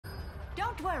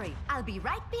Don't worry, I'll be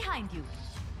right behind you.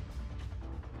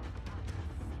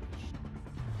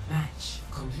 Match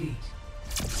complete.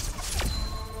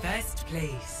 First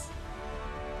place.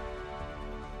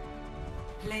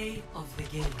 Play of the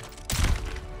game.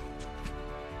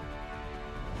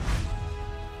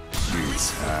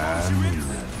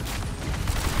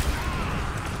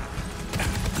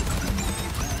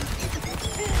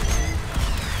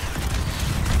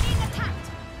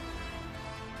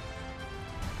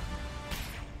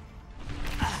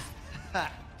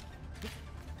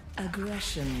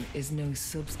 Aggression is no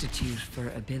substitute for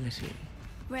ability.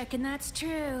 Reckon that's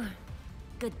true.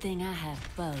 Good thing I have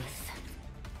both.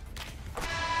 5,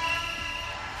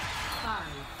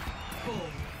 4.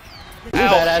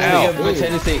 Badass nigga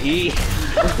pretending to eat.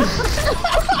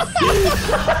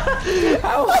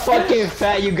 How fucking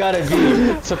fat you gotta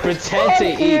be to pretend to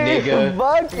eat, nigga?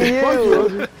 Fuck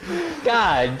you!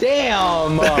 God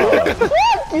damn! Fuck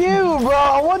you, bro!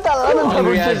 I want that lemon pepper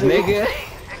Hungry ass chicken. nigga.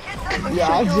 Yeah,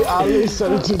 I literally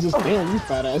said it to just damn, you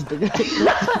fat ass nigga.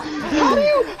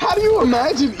 how do you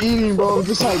imagine eating, bro?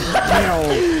 Just like,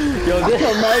 damn. Yo, I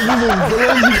can imagine this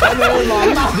villain coming in my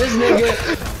mouth. This nigga.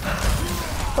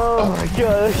 Oh my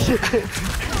god, shit.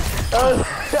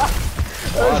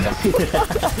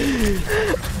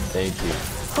 Thank you.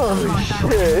 Oh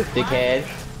shit. Dickhead.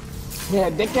 Yeah,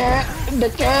 dickhead,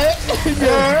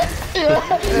 yeah,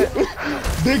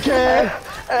 dickhead.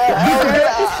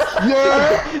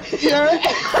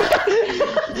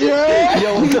 Yeah. Yo,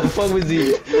 what the fuck was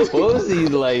he? What was he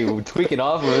like tweaking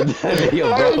off of that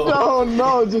video, I bro? don't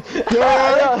know. Just,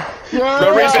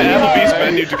 Bro raised the Applebee's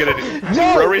menu to get an.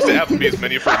 Bro raised the Applebee's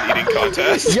menu for an eating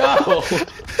contest. Yo!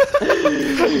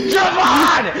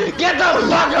 Javon! Get the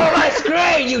fuck on my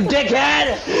screen, you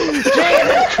dickhead!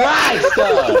 Jesus Christ!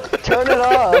 Turn it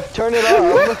off. Turn it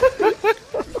off.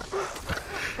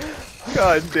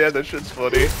 God damn, that shit's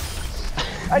funny.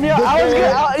 And yeah, I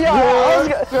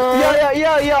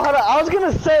was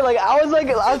gonna say, like, I was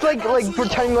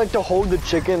pretending like to hold the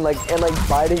chicken, like, and like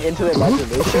biting into the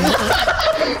imagination.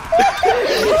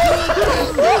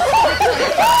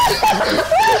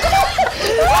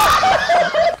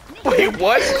 Wait,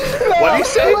 what? What did he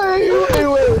say? Wait.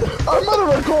 I'm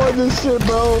gonna record this shit,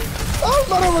 bro. I'm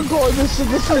gonna record this shit.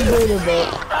 This is later, bro.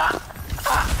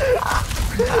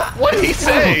 What did he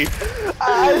say?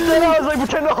 I said I was like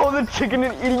pretending to hold the chicken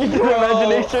and eating it to my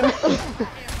imagination.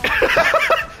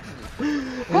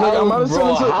 Look, I'm about to send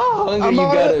it to. How hungry you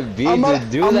gotta be to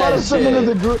do I'm about that to send it to shit?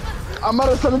 the group. I'm about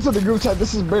to send it to the group chat.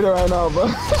 This is Brayden right now, bro.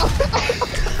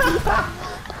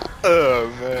 Oh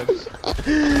man.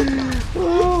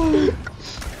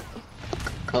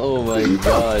 Oh my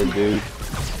god, dude.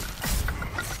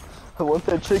 I want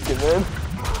that chicken, man.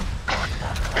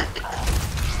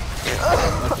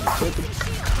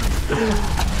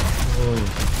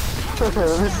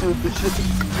 Let me see what this shit is.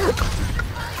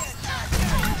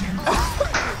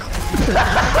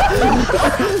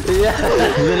 Yeah,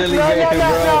 literally No,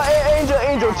 bro.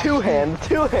 Angel, two hands.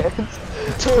 Oh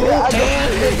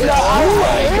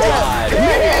my god.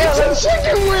 It's a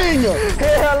chicken wing.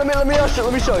 Here,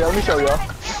 let me show you.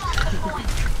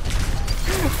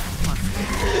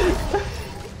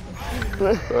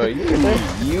 Bro,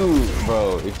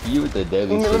 bro, if you the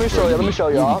deadly Let me show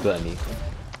you, y'all. Gluttony.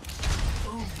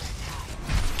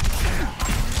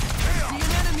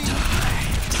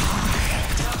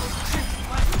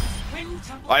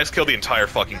 I just killed the entire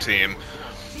fucking team.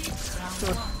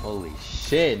 Holy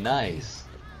shit, nice.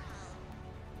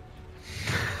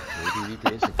 Maybe we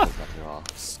did some kills after all.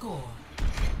 Score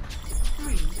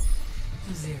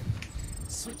 3-0.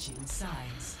 Switching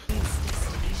sides.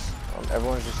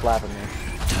 Everyone's just slapping me.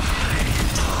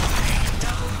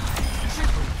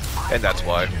 And that's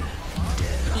why.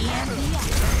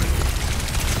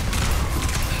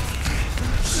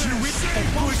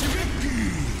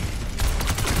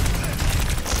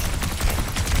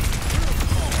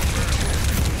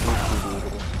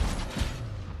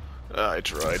 I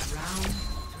tried. Round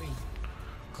 3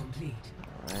 complete.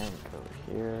 Alright,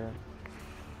 over here.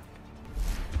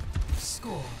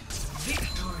 Score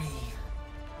victory.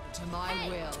 To my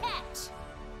will.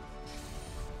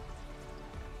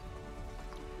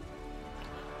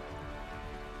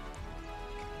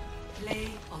 Play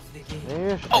of the game.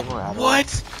 Maybe I should Oh, take more out of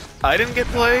what? I didn't get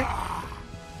play?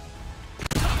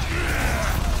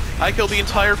 I killed the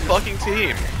entire fucking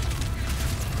team.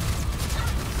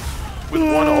 With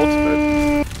one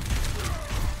ultimate.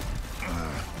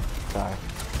 Sorry.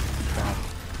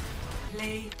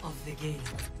 Play of the game.